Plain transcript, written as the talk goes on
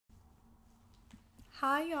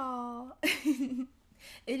Hi, y'all.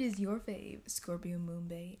 It is your fave, Scorpio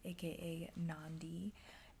Moonbay, aka Nandi.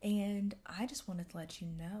 And I just wanted to let you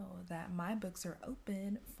know that my books are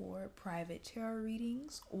open for private tarot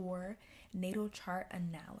readings or natal chart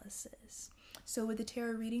analysis. So, with the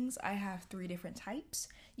tarot readings, I have three different types.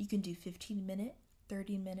 You can do 15-minute,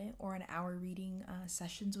 30-minute, or an hour reading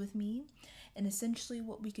sessions with me. And essentially,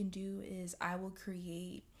 what we can do is I will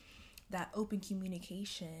create that open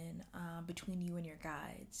communication between you and your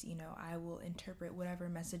guides. You know, I will interpret whatever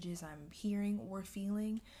messages I'm hearing or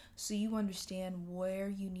feeling so you understand where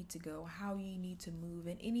you need to go, how you need to move,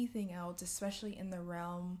 and anything else, especially in the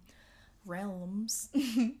realms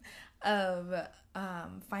of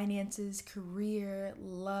finances, career,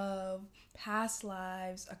 love, past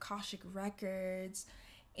lives, Akashic records,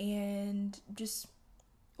 and just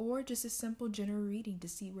a simple general reading to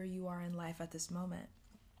see where you are in life at this moment.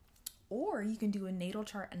 Or you can do a natal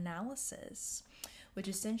chart analysis, which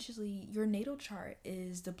essentially your natal chart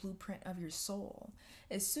is the blueprint of your soul.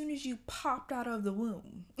 As soon as you popped out of the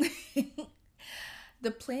womb,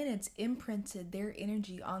 the planets imprinted their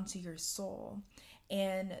energy onto your soul.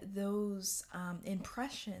 And those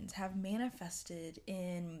impressions have manifested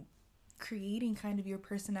in creating kind of your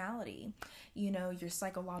personality, your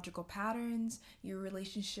psychological patterns, your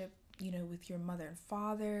relationship, with your mother and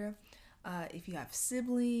father, if you have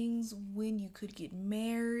siblings, when you could get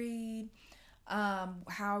married,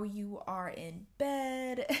 how you are in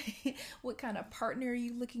bed, what kind of partner are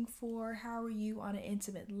you looking for, how are you on an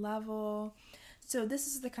intimate level. So this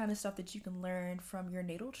is the kind of stuff that you can learn from your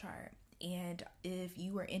natal chart. And if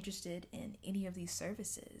you are interested in any of these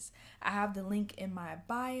services, I have the link in my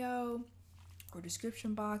bio or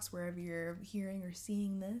description box, wherever you're hearing or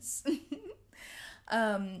seeing this.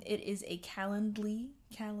 It is a Calendly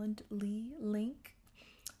link.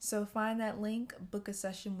 So find that link, book a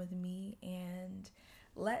session with me, and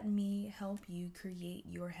let me help you create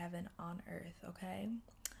your heaven on earth, okay?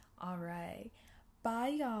 All right. Bye,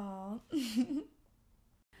 y'all.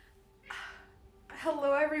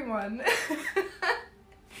 Hello, everyone.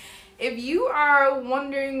 If you are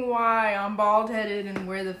wondering why I'm bald-headed and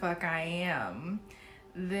where the fuck I am,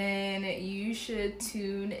 then you should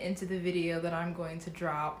tune into the video that I'm going to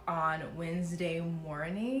drop on Wednesday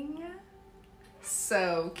morning.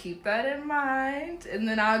 So keep that in mind, and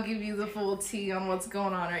then I'll give you the full tea on what's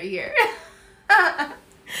going on right here.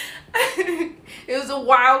 It was a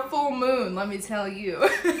wild full moon, let me tell you.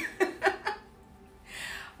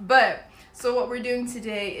 But so what we're doing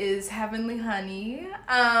today is Heavenly Honey.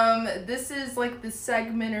 This is like the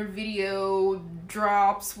segment or video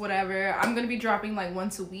drops, whatever. I'm gonna be dropping like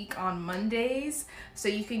once a week on Mondays, so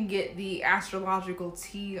you can get the astrological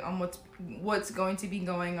tea on what's going to be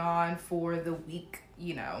going on for the week,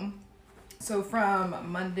 So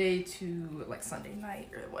from Monday to like Sunday night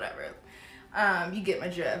or whatever. You get my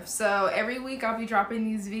drift. So every week I'll be dropping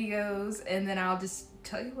these videos, and then I'll just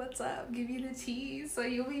tell you what's up, give you the tea, so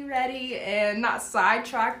you'll be ready and not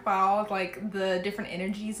sidetracked by all like the different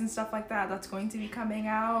energies and stuff like that that's going to be coming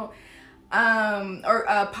out,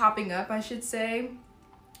 or popping up, I should say.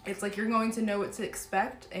 It's like you're going to know what to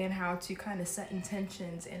expect and how to kind of set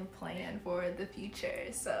intentions and plan for the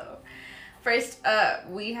future. So first up,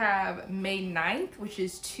 we have May 9th, which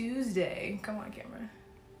is Tuesday. Come on, camera.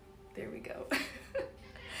 There we go.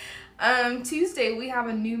 Tuesday, we have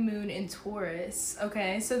a new moon in Taurus.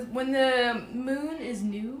 Okay, so when the moon is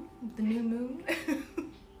new, the new moon,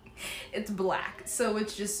 it's black. So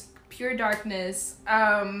it's just pure darkness.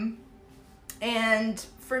 And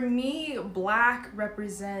for me, black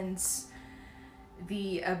represents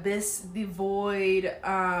the abyss, the void,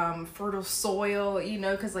 fertile soil,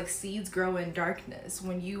 because like seeds grow in darkness.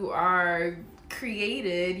 When you are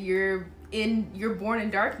created, you're born in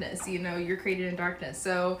darkness, you're created in darkness.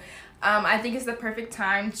 So I think it's the perfect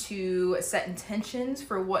time to set intentions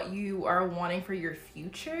for what you are wanting for your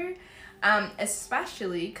future,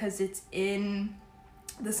 especially because it's in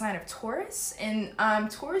the sign of Taurus, and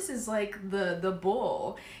Taurus is like the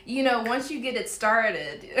bull. Once you get it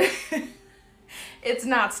started, it's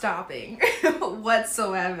not stopping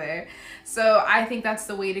whatsoever. So I think that's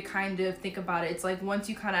the way to kind of think about it. It's like once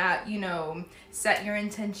you kind of, set your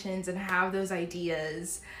intentions and have those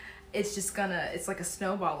ideas, it's like a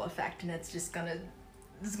snowball effect, and it's gonna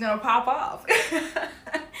pop off.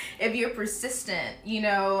 If you're persistent,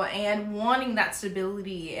 and wanting that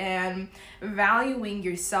stability and valuing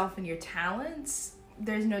yourself and your talents,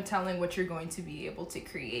 there's no telling what you're going to be able to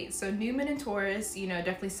create. So new moon in Taurus,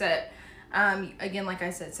 definitely set Again, like I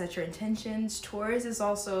said, set your intentions. Taurus is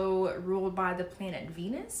also ruled by the planet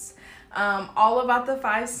Venus. All about the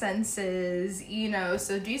five senses, you know,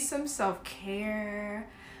 so do some self-care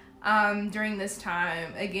during this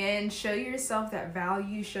time. Again, show yourself that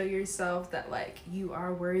value, show yourself that like you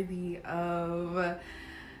are worthy of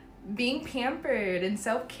being pampered and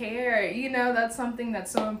self-care. You know, that's something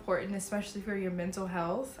that's so important, especially for your mental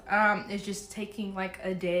health. It's just taking like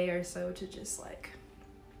a day or so to just like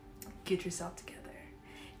get yourself together,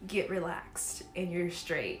 get relaxed, and you're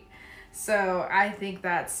straight. So I think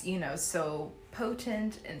that's, you know, so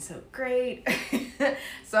potent and so great.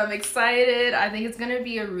 So I'm excited. I think it's going to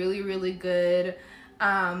be a really, really good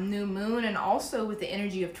new moon. And also with the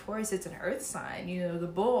energy of Taurus, it's an earth sign, you know, the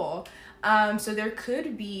bull. So there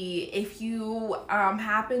could be, if you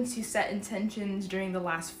happen to set intentions during the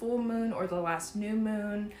last full moon or the last new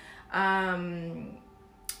moon,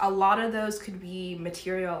 a lot of those could be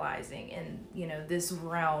materializing in, you know, this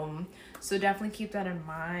realm. So definitely keep that in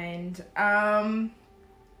mind.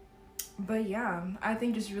 But yeah, I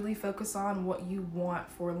think just really focus on what you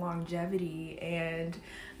want for longevity and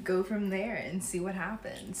go from there and see what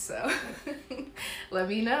happens. So let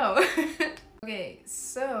me know. Okay,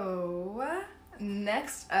 so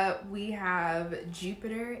next up we have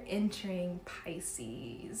Jupiter entering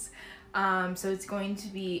Pisces. So it's going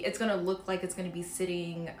to look like it's going to be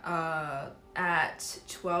sitting at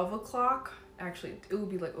 12 o'clock. Actually, it will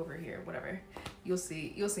be like over here, whatever. You'll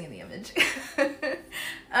see in the image.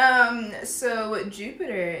 So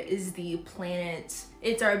Jupiter is the planet,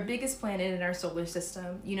 it's our biggest planet in our solar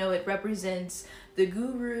system. You know, it represents the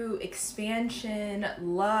guru, expansion,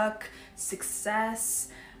 luck, success.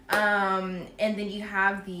 And then you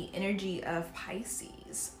have the energy of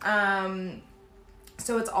Pisces.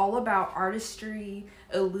 So it's all about artistry,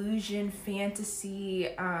 illusion, fantasy,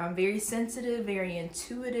 very sensitive, very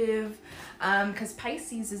intuitive, because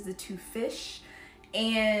Pisces is the two fish.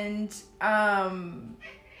 And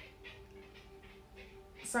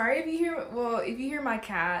sorry if you hear my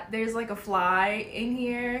cat, there's like a fly in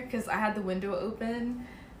here because I had the window open.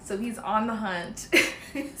 So he's on the hunt.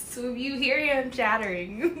 So if you hear him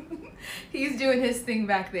chattering, he's doing his thing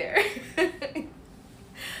back there.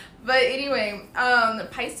 But anyway,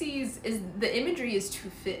 Pisces is, the imagery is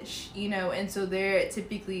two fish, you know, and so they're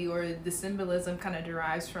typically, or the symbolism kind of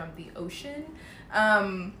derives from the ocean.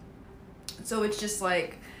 So it's just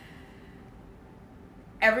like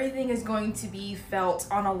everything is going to be felt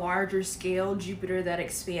on a larger scale, Jupiter, that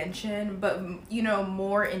expansion, but, you know,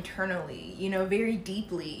 more internally, you know, very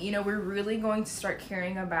deeply. You know, we're really going to start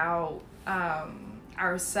caring about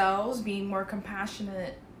ourselves, being more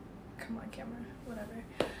compassionate. Come on, camera, whatever.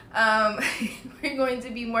 We're going to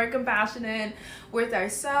be more compassionate with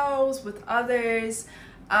ourselves, with others.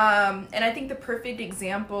 And I think the perfect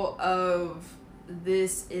example of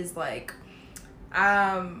this is like,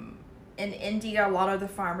 in India, a lot of the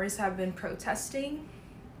farmers have been protesting.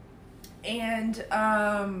 And,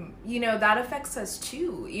 you know, that affects us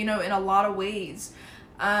too, you know, in a lot of ways.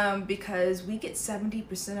 Because we get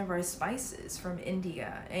 70% of our spices from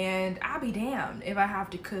India, and I'll be damned if I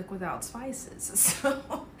have to cook without spices.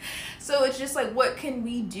 So it's just like, what can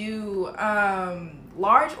we do,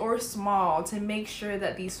 large or small, to make sure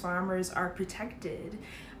that these farmers are protected,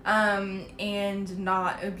 and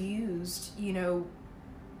not abused, you know,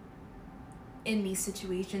 in these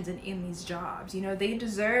situations and in these jobs. You know, they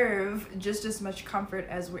deserve just as much comfort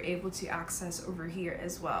as we're able to access over here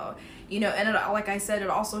as well. You know, and it, like I said, it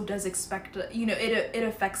also does expect, you know, it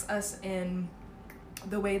affects us in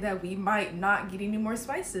the way that we might not get any more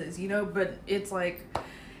spices, you know, but it's like,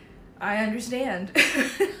 I understand.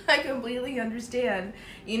 I completely understand,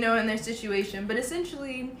 you know, in their situation. But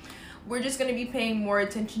essentially, we're just going to be paying more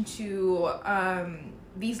attention to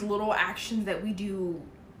these little actions that we do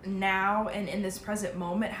now and in this present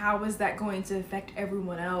moment. How is that going to affect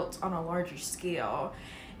everyone else on a larger scale?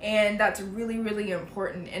 And that's really, really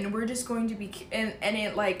important. And we're just going to be, and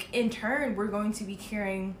it, like, in turn, we're going to be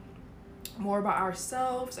caring more about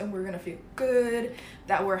ourselves, and we're gonna feel good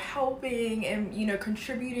that we're helping and, you know,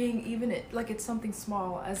 contributing, even like it's something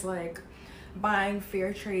small as like buying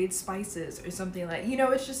fair trade spices or something, like, you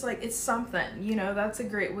know, it's just like, it's something, you know, that's a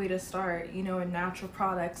great way to start, you know, in natural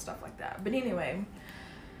products, stuff like that. But anyway,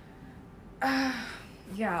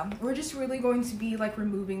 yeah, we're just really going to be like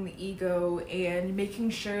removing the ego and making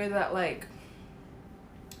sure that like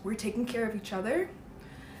we're taking care of each other,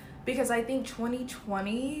 because I think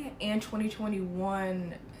 2020 and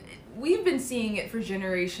 2021, we've been seeing it for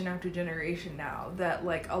generation after generation now, that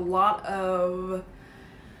like a lot of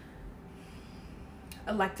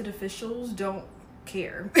elected officials don't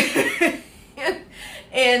care.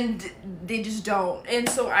 And they just don't. And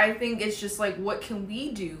so I think it's just like, what can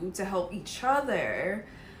we do to help each other,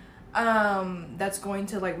 that's going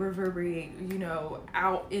to like reverberate, you know,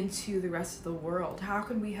 out into the rest of the world? How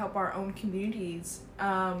can we help our own communities?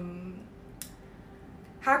 How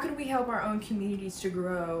can we help our own communities to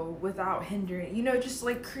grow without hindering, you know, just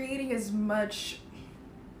like creating as much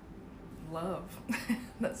love.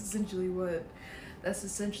 That's essentially what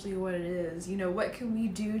it is. You know, what can we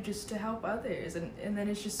do just to help others? And then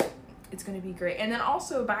it's going to be great. And then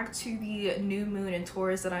also back to the new moon in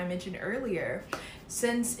Taurus that I mentioned earlier,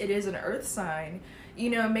 since it is an earth sign,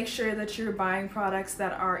 you know, make sure that you're buying products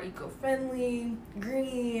that are eco-friendly,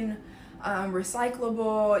 green,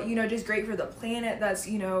 recyclable, you know, just great for the planet. That's,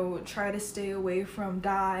 you know, try to stay away from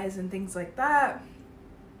dyes and things like that.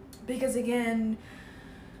 Because again,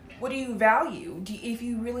 what do you value? If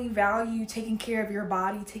you really value taking care of your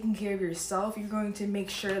body, taking care of yourself, you're going to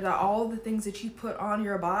make sure that all the things that you put on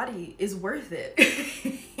your body is worth it.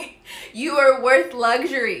 You are worth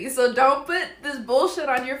luxury. So don't put this bullshit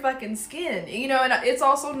on your fucking skin. You know, and it's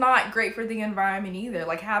also not great for the environment either.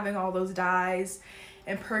 Like having all those dyes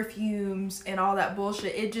and perfumes and all that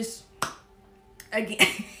bullshit. It just,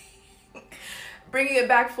 again, bringing it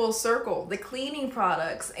back full circle, the cleaning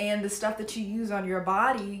products and the stuff that you use on your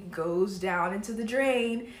body goes down into the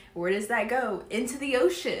drain. Where does that go? Into the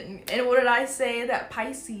ocean. And what did I say? That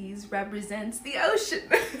Pisces represents the ocean.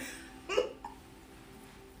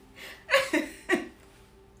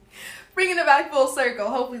 Bringing it back full circle.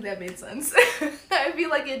 Hopefully that made sense. I feel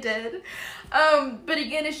like it did. But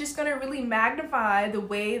again, it's just going to really magnify the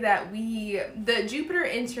way that the Jupiter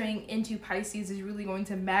entering into Pisces is really going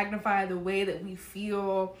to magnify the way that we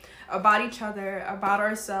feel about each other, about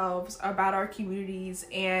ourselves, about our communities.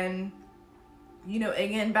 And, you know,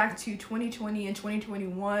 again, back to 2020 and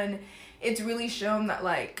 2021, it's really shown that,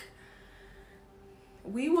 like,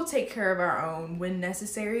 we will take care of our own when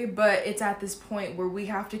necessary, but it's at this point where we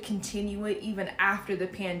have to continue it even after the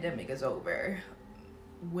pandemic is over.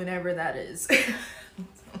 Whenever that is.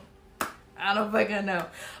 I don't fucking know.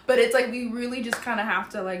 But it's like we really just kind of have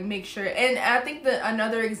to like make sure. And I think that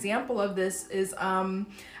another example of this is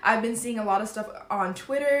I've been seeing a lot of stuff on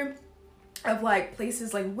Twitter of like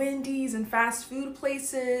places like Wendy's and fast food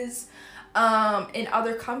places and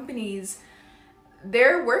other companies.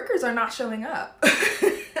 Their workers are not showing up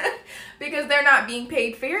because they're not being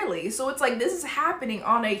paid fairly. So it's like this is happening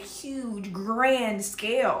on a huge grand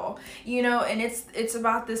scale, you know, and it's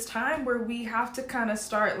about this time where we have to kind of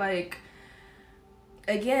start like,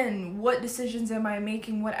 again, what decisions am I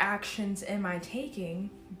making? What actions am I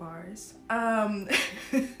taking? Bars.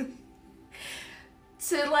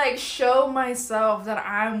 To like show myself that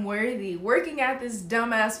I'm worthy. Working at this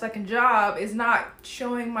dumbass fucking job is not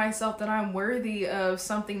showing myself that I'm worthy of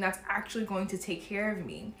something that's actually going to take care of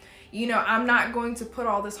me. You know, I'm not going to put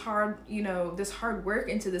all this hard work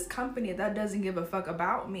into this company that doesn't give a fuck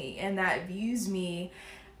about me and that views me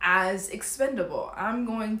as expendable. I'm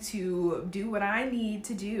going to do what I need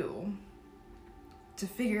to do to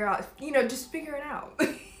figure out, you know, just figure it out.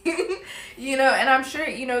 You know, and I'm sure,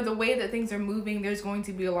 you know, the way that things are moving, there's going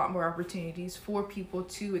to be a lot more opportunities for people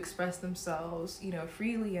to express themselves, you know,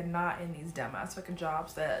 freely and not in these dumbass fucking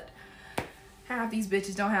jobs that half these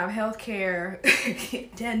bitches don't have healthcare,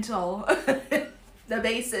 dental, the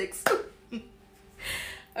basics.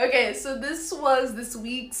 Okay, so this was this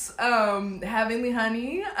week's Having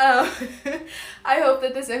Honey. I hope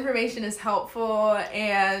that this information is helpful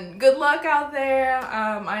and good luck out there.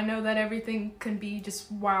 I know that everything can be just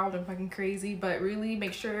wild and fucking crazy, but really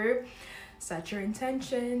make sure, set your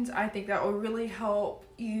intentions. I think that will really help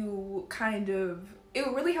you it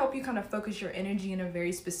will really help you kind of focus your energy in a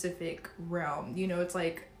very specific realm. You know, it's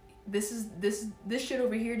like this shit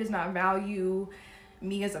over here does not value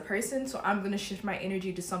me as a person, so I'm gonna shift my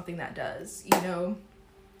energy to something that does, you know.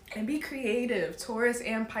 And be creative. Taurus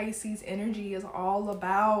and Pisces energy is all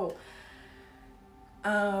about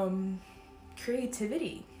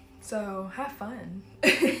creativity, so have fun.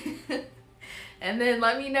 And then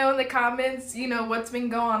let me know in the comments, you know, what's been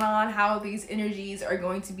going on, how these energies are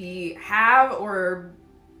going to or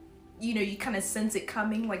you know, you kind of sense it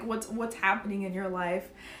coming, like what's happening in your life.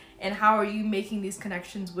 And how are you making these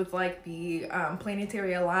connections with like the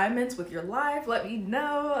planetary alignments with your life? Let me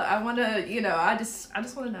know. I want to, you know, I just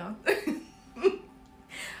want to know.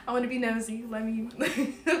 I want to be nosy. Let me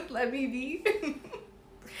be.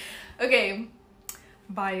 Okay.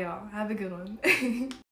 Bye, y'all. Have a good one.